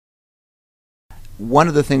one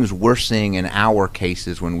of the things we're seeing in our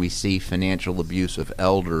cases when we see financial abuse of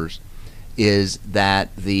elders is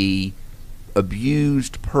that the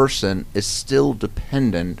abused person is still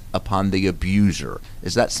dependent upon the abuser.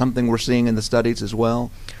 Is that something we're seeing in the studies as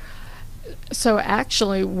well? So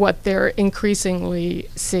actually what they're increasingly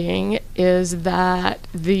seeing is that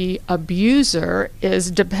the abuser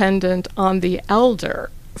is dependent on the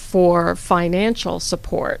elder for financial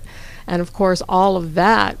support. And of course, all of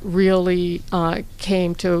that really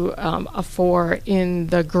came to a fore in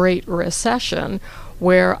the Great Recession,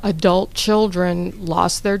 where adult children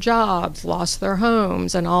lost their jobs, lost their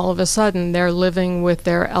homes, and all of a sudden they're living with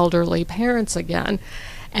their elderly parents again.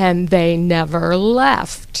 And they never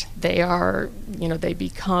left. They are, they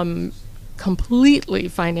become completely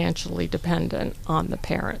financially dependent on the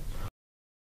parent.